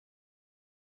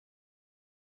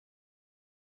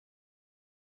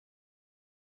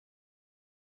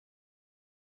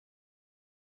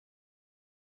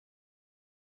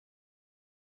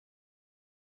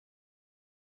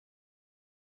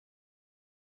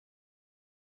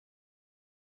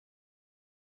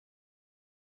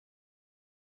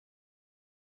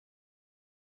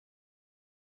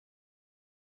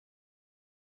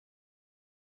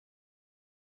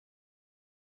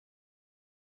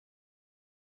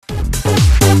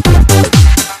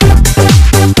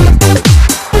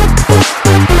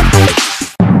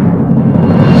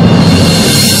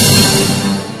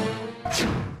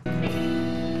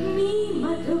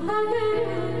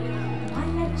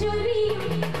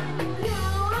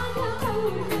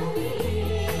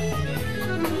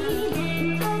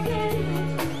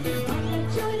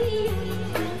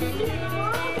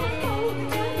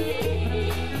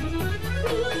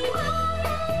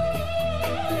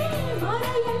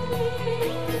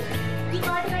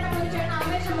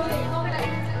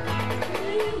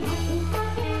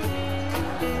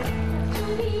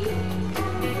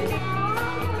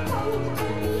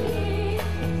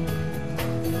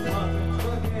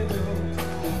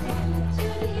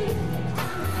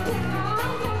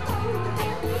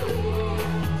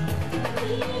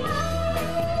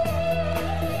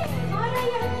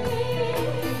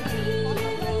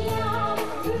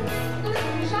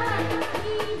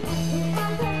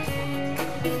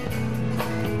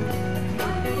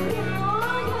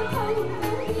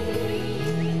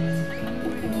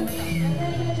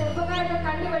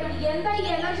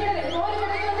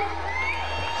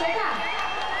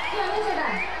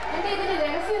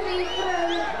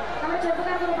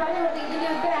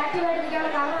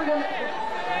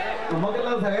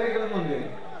സഹകരിക്കണമെന്നുണ്ട്.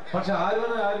 പക്ഷെ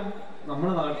ആരും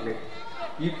നമ്മുടെ നാട്ടില്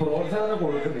ഈ പ്രോത്സാഹനം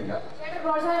കൊടുക്കുന്നില്ല.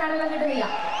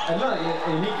 അല്ല,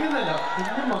 എനിക്കെന്നല്ല,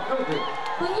 കുഞ്ഞുമക്കൾക്ക്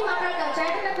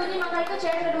ചേട്ടന്റെ കുഞ്ഞുമക്കൾക്ക്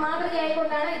ചേട്ടൻ ഒരു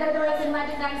മാതൃകയായിക്കൊണ്ടാണ് ഇത്തരത്തിലുള്ള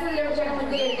സിനിമാറ്റിക് ഡാൻസിലൂടെ ചേട്ടൻ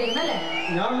മുൻകൈ എടുത്തിരുന്നത് അല്ലേ?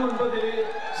 ഞാൻ മുൻപതില്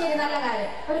ശരി, നല്ല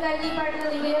കാര്യം. ഒരു കാര്യം, ഈ പാട്ടിന്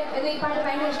ഈ പാട്ട്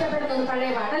ഭയങ്കര ഇഷ്ടപ്പെടുന്നത്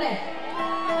പഴയ പാട്ടല്ലേ?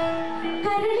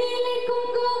 കരളിലെ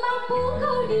കുങ്കുമം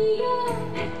പൂക്കൊടിയോ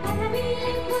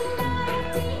കനവിലെ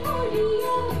കുന്നാരത്തി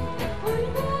മൊഴിയോ ഒരു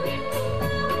പൂവിൽ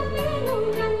നിന്നാവുന്നു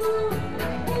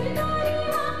ഒരു താരി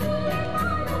വാക്കിലെ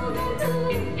പാടുകട്ടു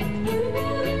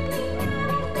ഒരു പൂവിൽ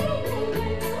നിന്നാവുന്നു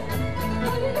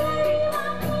ഒരു താരി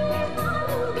വാക്കിലെ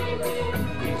പാടുകട്ടു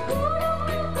കൂടും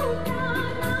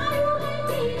കൂട്ടാൻ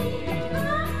ആരുകട്ടി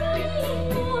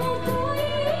ആക്കിയെന്നോ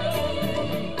പോയി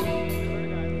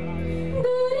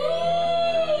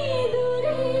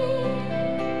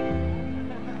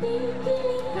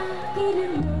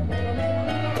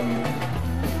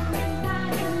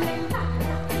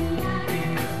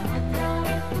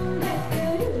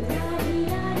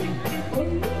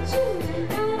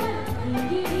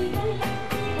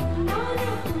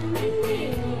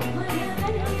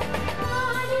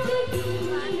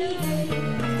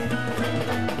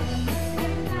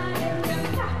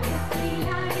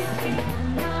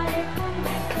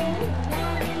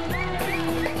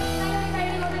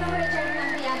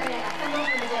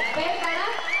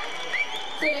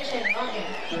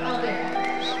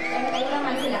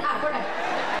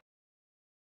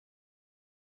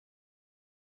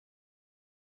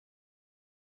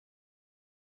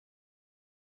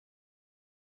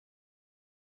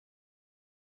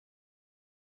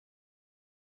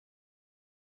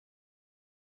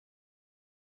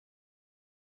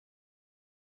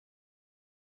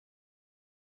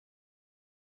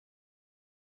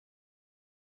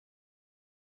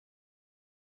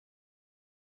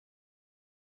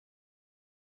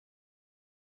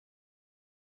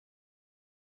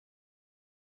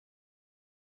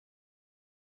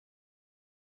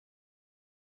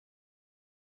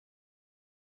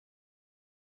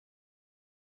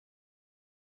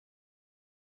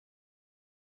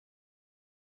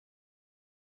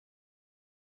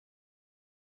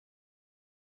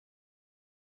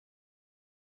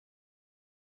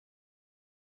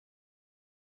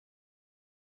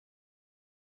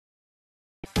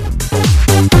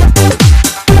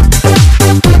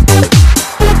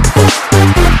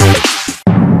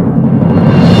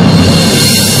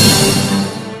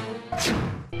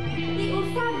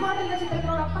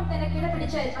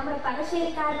നമ്മുടെ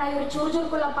തലശ്ശേരിക്കാരനായ ഒരു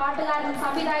ചുറുചുറുക്കുള്ള പാട്ടുകാരനും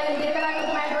സംവിധായകനും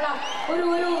തിരക്കഥാകൃത്തുമായിട്ടുള്ള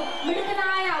ഒരു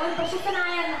മിടുക്കനായ ഒരു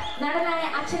പ്രശസ്തനായ നടനായ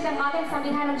അച്ഛന്റെ മകൻ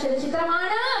സംവിധാനം ചെയ്ത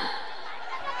ചിത്രമാണ്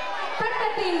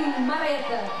തട്ടത്തിൻ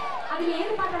മറയത്ത്. അതിൽ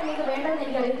ഏത് പാട്ടാണ് നിങ്ങൾക്ക് വേണ്ടതെന്ന്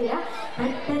എനിക്കറിയത്തില്ല.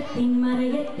 തട്ടത്തിൻ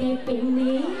മറയത്തെ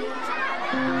പെണ്ണേ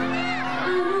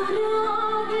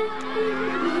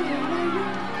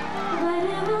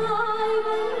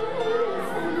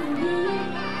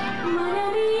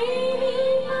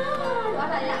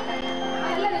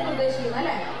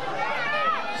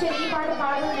ശരി, ഈ പാട്ട്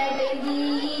പാടുന്നതിനായിട്ട് എനിക്ക്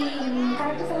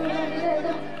കറക്റ്റ്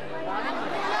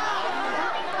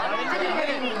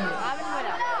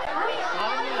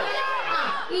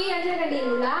ഈ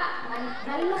അഞ്ചരക്കണ്ടിയിലുള്ള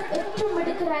നല്ല ഏറ്റവും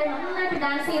മിടുക്കരായ നന്നായിട്ട്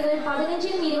ഡാൻസ് ചെയ്ത ഒരു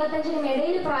 15-നും 25-നും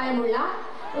ഇടയിൽ പ്രായമുള്ള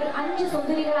ഒരു 5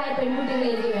 സുന്ദരികളായ പെൺകുട്ടികളെ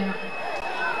എനിക്ക് വേണം.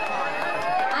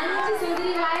 5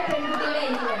 സുന്ദരികളായ പെൺകുട്ടികളെ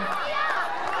എനിക്ക് വേണം.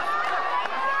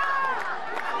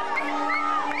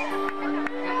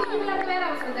 കുഞ്ഞുപിള്ളേർക്ക് വേറെ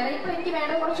അവസരം തരാം. ഇപ്പൊ എനിക്ക്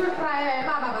വേണ്ട കുറച്ചുകൂടി പ്രായമായ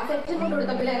ബാബാ സെറ്റ് കൊണ്ട്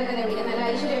കൊടുത്ത പിള്ളേരെ തന്നെ വിളിക്കാം. നല്ല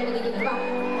ഐശ്വര്യമായിട്ട് നിൽക്കുന്നത്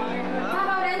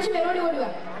ബാബാ ഒരു 5 പേരോട് കൂടി വാ.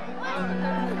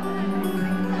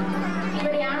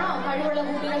 ഇവിടെയാണോ കഴിവുള്ള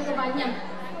കുട്ടികൾക്ക് മഞ്ഞം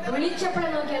വിളിച്ചപ്പോഴെ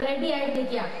നോക്കിയാ റെഡി ആയിട്ട്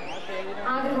നിൽക്കുക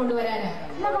ആഗ്രഹം കൊണ്ടുവരാന്.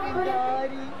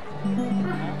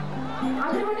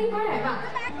 ആഗ്രഹം കൊണ്ടെങ്കിൽ പോരെ. വാ,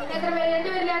 എത്ര പേര്? 2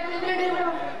 പേരില്ല, 2 പേരും കൂടെ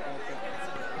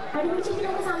പഠിപ്പിച്ചിട്ട്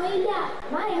നമുക്ക് സമയമില്ല.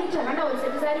 വാ, എനിക്ക് കണ്ടോ ഒരു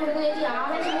സെറ്റ് സാരി കൊടുക്കുന്ന ചേച്ചി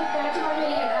ആവേശം തിളച്ചു കൊണ്ട്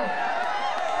വരിക കേട്ടോ.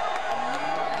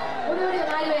 ഒരു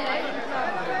 4 പേരായി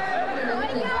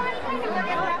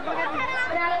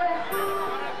ഒരാളും കൂടെ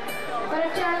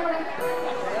ഒരൊറ്റയാളും കൂടെ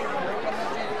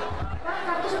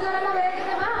കറക്റ്റ് ശുദ്ധമെല്ലാം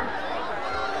വേണ്ടിട്ട് വാ.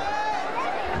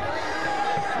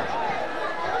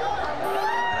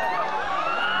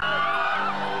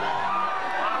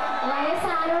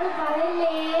 വയസ്സാരോട്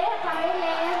പറയില്ലേ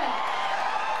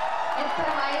എത്ര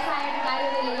വയസ്സായിട്ട്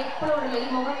കാര്യമില്ല. എപ്പോഴും ഈ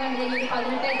മുഖം കണ്ടില്ലെങ്കിൽ ഒരു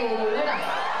 18 തോന്നുള്ളൂ കേട്ടോ.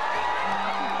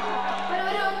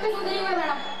 ഒരു ഒറ്റ സുന്ദരിയും കൂടെ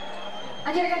വേണം.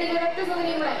 അഞ്ചരക്കണ്ടിയിൽ ഒറ്റ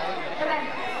സുന്ദരിയും കൂടെ ഇവിടെ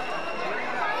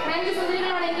 5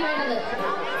 സുന്ദരികളാണ് എനിക്ക് വേണ്ടത്.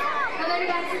 നല്ലൊരു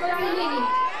ഡാൻസ് ഒരാളില്ലേ ഇനി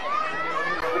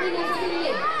ഇവിടെ ഇല്ലേ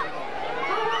സുന്ദരിയില്ലേ?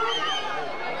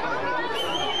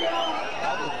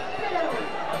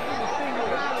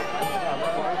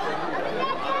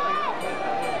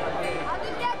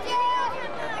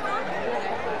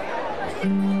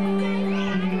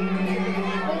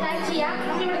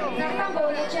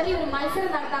 ചെറിയൊരു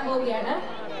മത്സരം നടത്താൻ പോവുകയാണ്.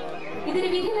 ഇതിന്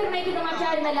വിധി നിർണ്ണയിക്കുന്ന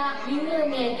മറ്റാരുമല്ല, നിങ്ങൾ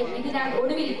തന്നെയായിരിക്കും. ഇതിനകത്ത്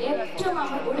ഒടുവിൽ ഏറ്റവും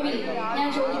ഒടുവിൽ ഞാൻ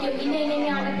ചോദിക്കും, ഇന്ന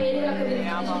ആളുടെ പേരുകളൊക്കെ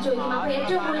ചോദിക്കും. അപ്പൊ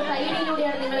ഏറ്റവും കൂടുതൽ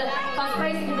കൈയിലൂടെയാണ് നിങ്ങൾ ഫസ്റ്റ്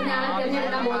പ്രൈസ് കിട്ടുന്ന ആളെ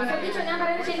തിരഞ്ഞെടുക്കാൻ പോകുന്നത്. ശ്രദ്ധിച്ചോ, ഞാൻ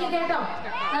പറയുന്നത് ശരിക്കും കേട്ടോ.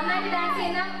 നന്നായിട്ട് ഡാൻസ്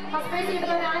ചെയ്യുന്ന ഫസ്റ്റ് പ്രൈസ്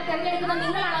കിട്ടുന്ന ഒരാളെ തിരഞ്ഞെടുക്കുന്ന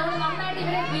നിങ്ങളാണ്. അതുകൊണ്ട് നന്നായിട്ട്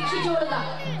ഇവരെ വീക്ഷിച്ചോളുക.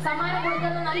 സമ്മാനം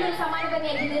കൊടുക്കുന്ന നല്ലൊരു സമ്മാനം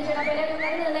തന്നെയായിരിക്കും തീർച്ചയായിട്ടും.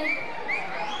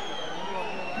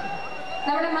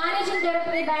 നമ്മുടെ മാനേജിംഗ്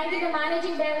ഡയറക്ടർ, ബാങ്കിന്റെ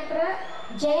മാനേജിംഗ് ഡയറക്ടർ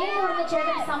ജയൻ എന്ന് പറഞ്ഞ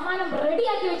ചേട്ടൻ സമ്മാനം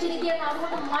റെഡിയാക്കി വെച്ചിരിക്കുകയാണ്.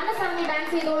 അതുകൊണ്ട് മനസ്സറിഞ്ഞ്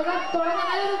ഡാൻസ് ചെയ്തോളുക. തുടങ്ങി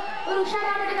നല്ലൊരു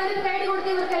ഉഷാറാൻ വേണ്ടി നല്ലൊരു ഗൈഡ് കൊടുത്ത്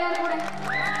ഇവർക്ക് എല്ലാവരും കൂടെ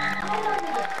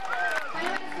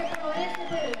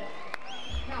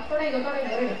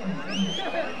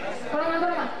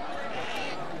തുടങ്ങാം.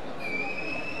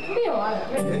 ഇല്ലയോ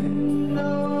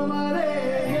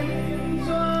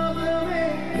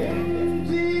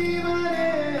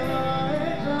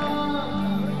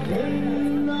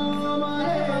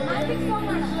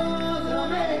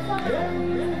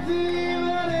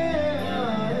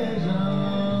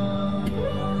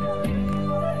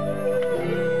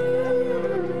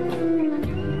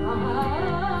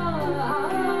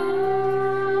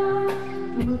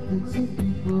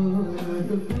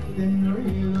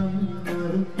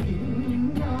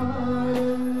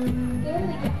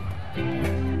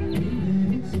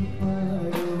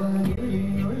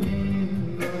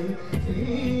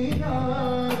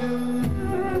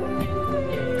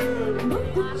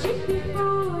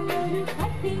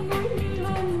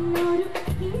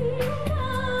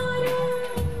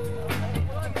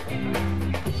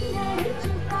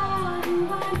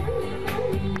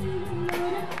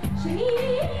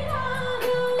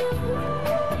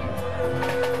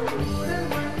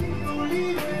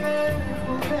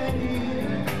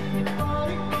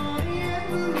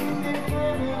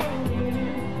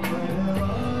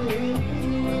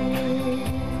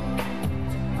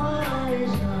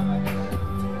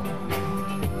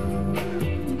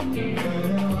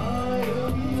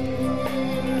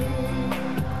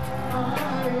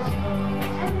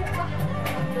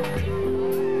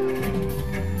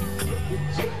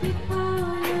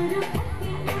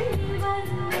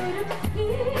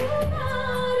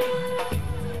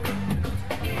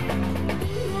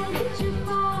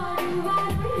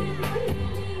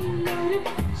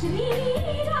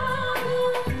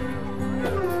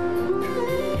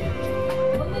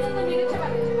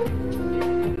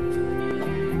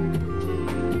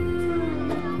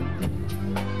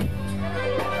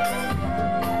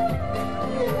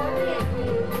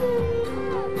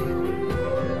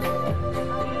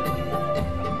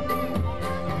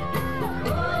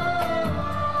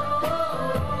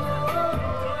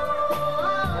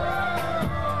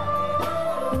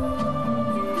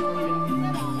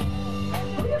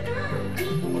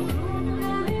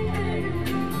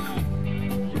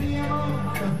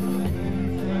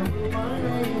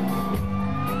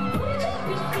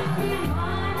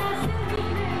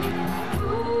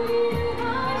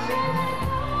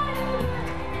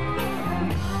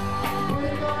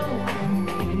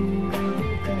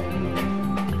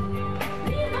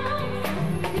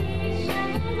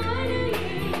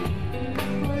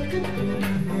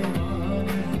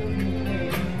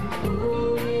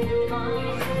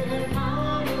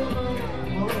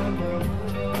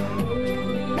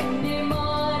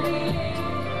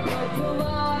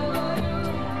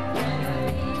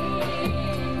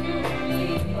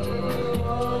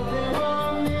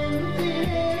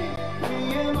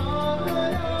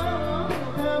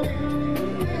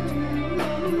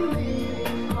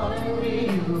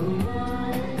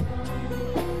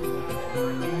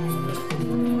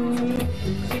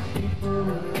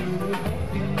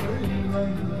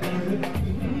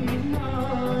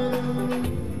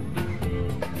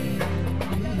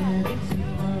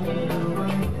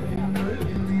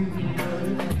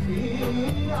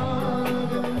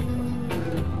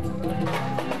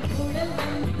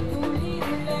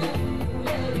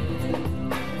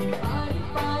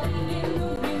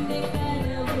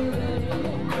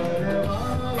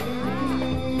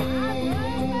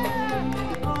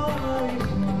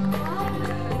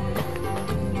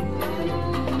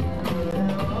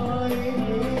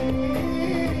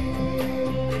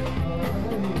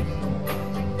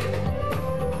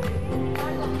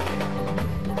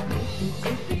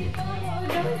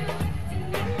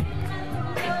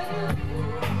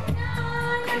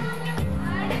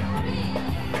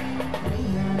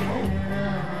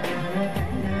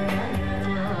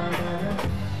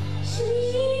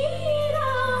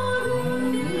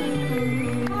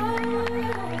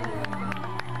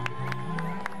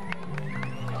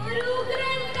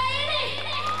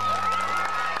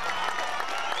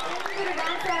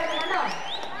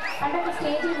പണ്ടൊക്കെ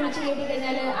സ്റ്റേജിൽ വിളിച്ച് കേട്ടി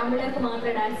കഴിഞ്ഞാൽ ആമ്പിള്ളേർക്ക്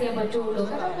മാത്രമേ ഡാൻസ് ചെയ്യാൻ പറ്റുള്ളൂ.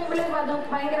 പെൺപിള്ളേർക്ക് അത്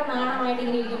ഭയങ്കര നാണമായിട്ട്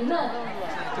ഇങ്ങനെ ഇരിക്കുന്നു.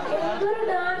 എന്തൊരു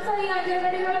ഡാൻസായി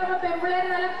അജയകടികളൊക്കെ പെൺപിള്ളേർ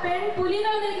നല്ല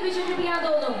പെൺപുലികളെന്ന് എനിക്ക് വിശ്വസിപ്പിക്കാൻ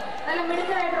തോന്നും. നല്ല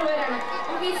മിടുക്കരായിട്ടുള്ളവരാണ്.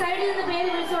 നമുക്ക് ഈ സൈഡിൽ നിന്ന് പേര്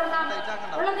വിളിച്ചു കൊടുക്കാം.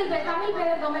 ഉള്ളതിൽ തമിഴ്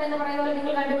പേര് തോമൻ എന്ന് പറയുന്ന പോലെ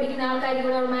നിങ്ങൾ കണ്ടുപിടിക്കുന്ന ആൾക്കാർ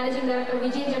കൂടെ മാനേജിംഗ് ഡയറക്ടർ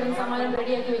വിജയൻ ചേട്ടൻ സമ്മാനം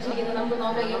റെഡിയാക്കി വെച്ചിരിക്കുന്നത്. നമുക്ക്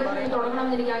നോക്കാം എവിടെ നിന്ന് തുടങ്ങണം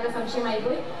എന്ന് എനിക്ക് ആകെ സംശയമായി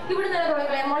പോയി. ഇവിടെ നിന്ന്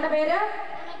തുടങ്ങാം. മോളുടെ പേര്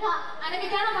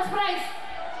അനഘയ്ക്കാണ് ഫസ്റ്റ് പ്രൈസ്.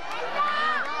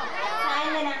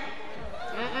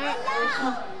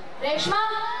 രേഷ്മ,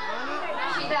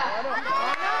 ഷിത,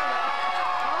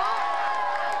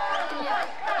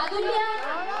 അതുല്യ,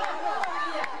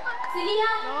 സിലിയ,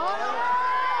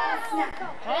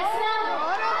 രസ്ന,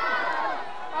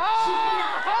 ഷിബിന,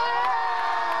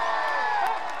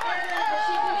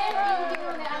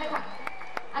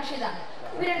 അക്ഷിത.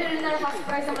 ഇവർ രണ്ടുപേരിൽ നിന്നാണ് ഫസ്റ്റ്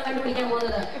പ്രൈസ് നമ്മൾ കണ്ടുപിടിക്കാൻ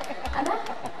പോകുന്നത്. അതാ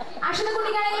അക്ഷിത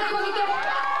കുട്ടിക്കാണെങ്കിൽ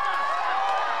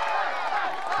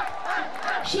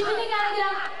ഷിബിനിക്കാണെങ്കിലോ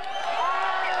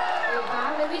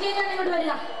വിജയൻ ചേട്ടൻ ഇങ്ങോട്ട്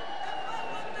വരിക.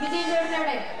 വിജയൻ ചേട്ടൻ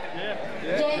എവിടെ?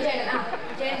 ജയൻ ചേട്ടൻ.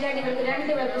 ജയൻ ചേട്ടൻ ഇവർക്ക്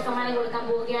രണ്ടുപേർക്ക് സമ്മാനം കൊടുക്കാൻ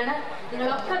പോവുകയാണ്.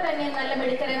 നിങ്ങളൊക്കെ തന്നെ നല്ല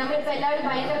മെടുക്കരെ. നമ്മളിപ്പോ എല്ലാവരും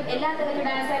ഭയങ്കര എല്ലാ തരത്തിലും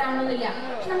ഡാൻസ് ചെയ്യാനാവണമെന്നില്ല.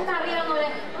 പക്ഷെ നമുക്ക് അറിയാവുന്ന പോലെ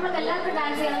നമുക്ക് എല്ലാവർക്കും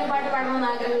ഡാൻസ് ചെയ്യണമെന്ന് പാട്ട് പാടണമെന്ന്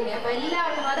ആഗ്രഹമില്ല. അപ്പൊ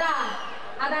എല്ലാവർക്കും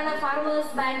അതാണ്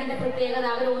ഫാർമേഴ്സ് ബാങ്കിന്റെ പ്രത്യേകത.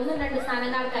 അവർ 1-2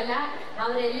 സ്ഥാനക്കാർക്കല്ല,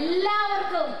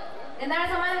 അവരെല്ലാവർക്കും എന്താണ്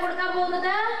സമ്മാനം കൊടുക്കാൻ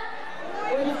പോകുന്നത്?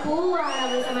 ഒരു പൂവാണ്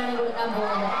അവർ സമ്മാനം കൊടുക്കാൻ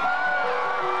പോകുന്നത്.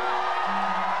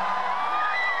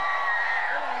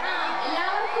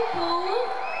 എല്ലാവർക്കും പൂവും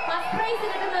ഫസ്റ്റ് പ്രൈസ്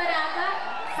കിട്ടുന്ന ഒരാൾക്ക്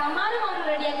സമ്മാനം അവർ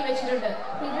റെഡിയാക്കി വെച്ചിട്ടുണ്ട്.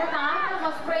 ഇതിനകത്ത് ആർക്കാണ്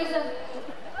ഫസ്റ്റ് പ്രൈസ്?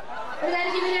 ഒരു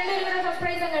കാര്യം ഇവർ രണ്ടുപേരും ഫസ്റ്റ്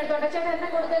പ്രൈസ് അങ്ങ് എടുത്തോട്ടെ. ചേട്ടാ എന്താ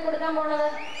കൊടുക്കാൻ പോണത്?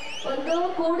 എന്തോ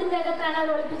കൂടിന്റെ അകത്താണ് അവർ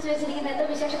ഒളിപ്പിച്ച് വെച്ചിരിക്കുന്നത്. എന്തോ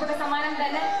വിശേഷപ്പെട്ട സമ്മാനം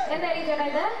തന്നെ. എന്തായിരിക്കും ചേട്ടാ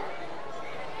ഇത്?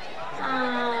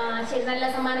 ശരി, നല്ല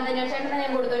സമ്മാനം തന്നെയാണ്. ചേട്ടനെ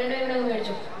ഞാൻ കൊടുത്തു. രണ്ടുപേരും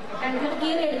മേടിച്ചു. രണ്ടുപേരും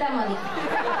കീറി എടുത്താൽ മതി.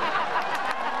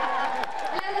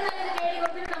 എല്ലാവർക്കും നല്ലൊരു കേടി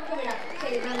കൊടുത്തിട്ട് നമുക്ക് വിടാം.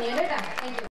 ശരി, നന്ദി കേട്ടാ.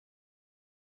 Thank you.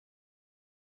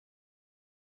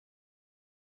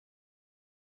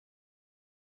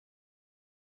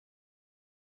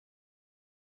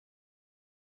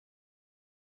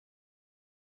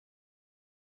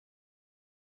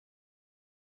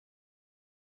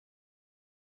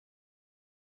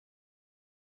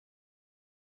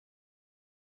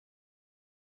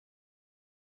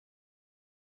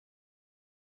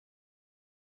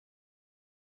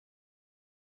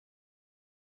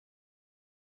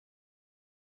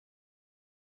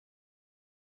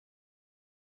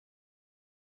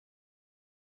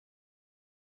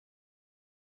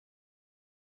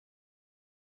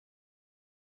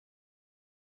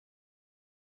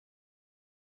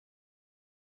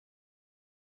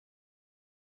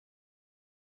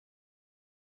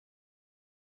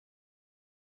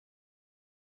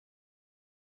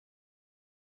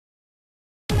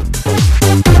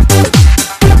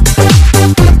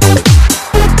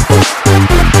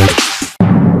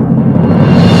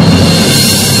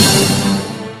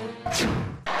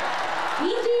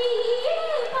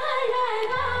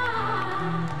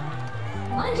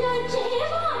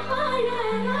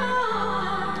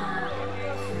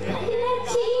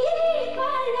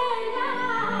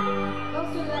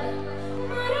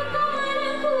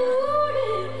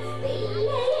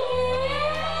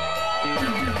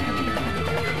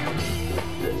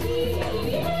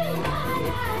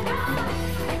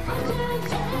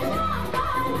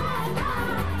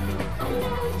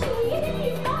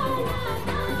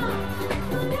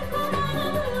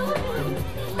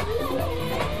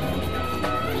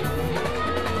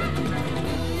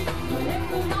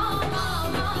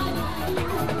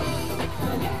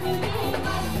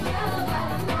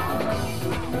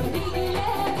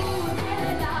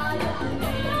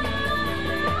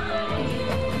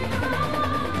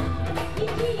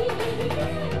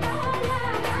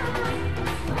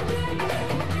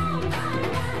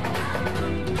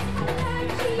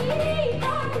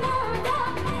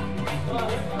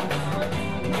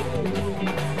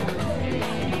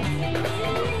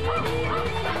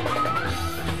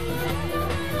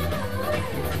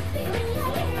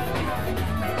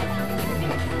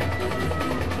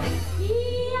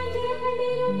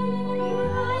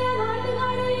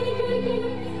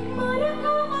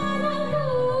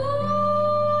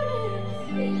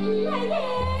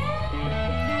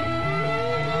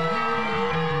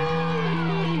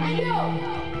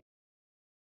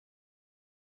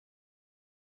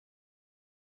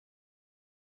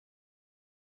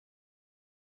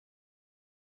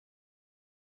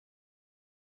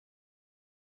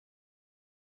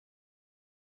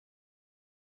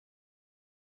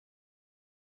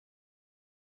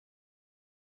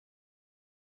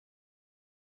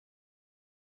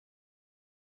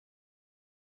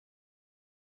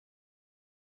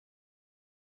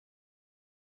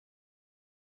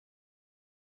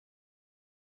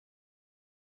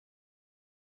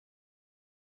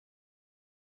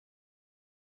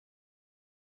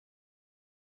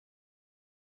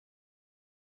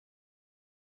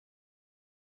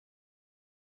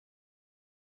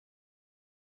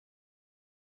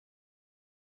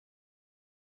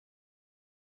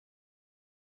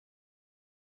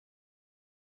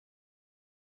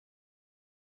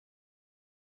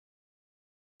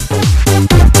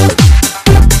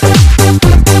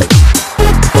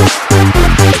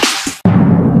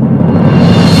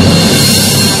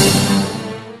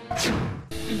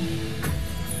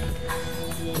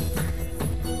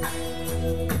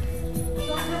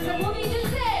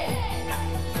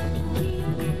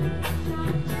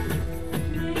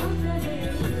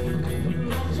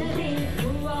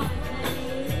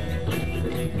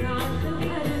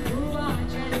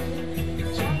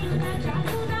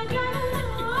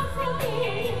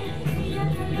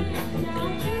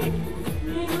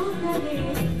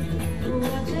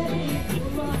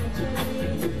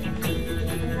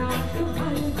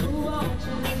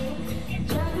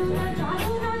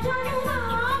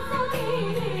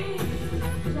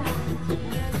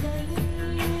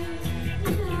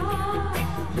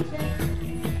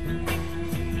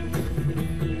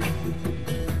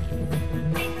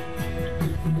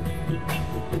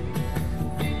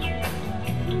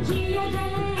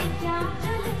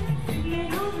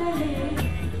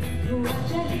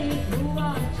 Chale,